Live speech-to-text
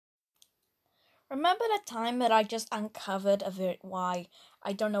Remember the time that I just uncovered why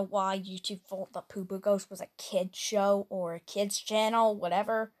I don't know why YouTube thought that poopooghost was a kid's show or a kid's channel,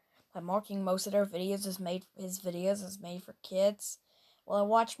 whatever, by marking most of their videos as made for kids. Well, I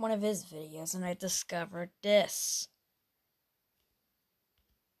watched one of his videos and I discovered this.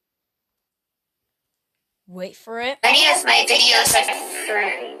 Wait for it. Many of my videos are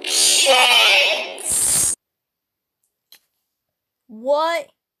for kids.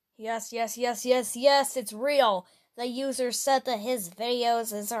 What? Yes, it's real. The user said that his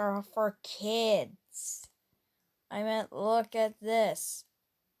videos are for kids. I meant, look at this.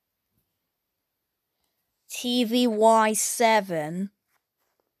 TVY7,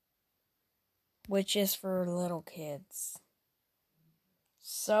 which is for little kids.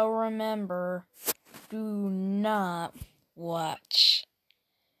 So remember, do not watch.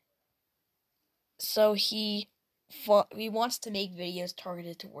 So he wants to make videos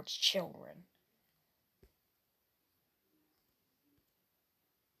targeted towards children.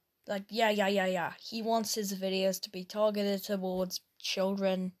 Like, yeah. He wants his videos to be targeted towards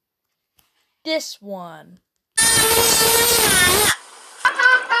children. This one.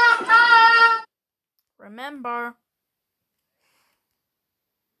 Remember.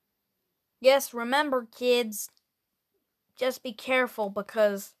 Yes, remember, kids. Just be careful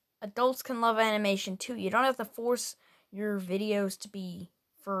because adults can love animation too. You don't have to force your videos to be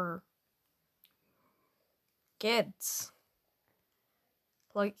for kids.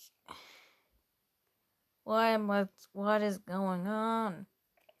 Like, what is going on?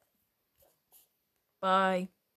 Bye.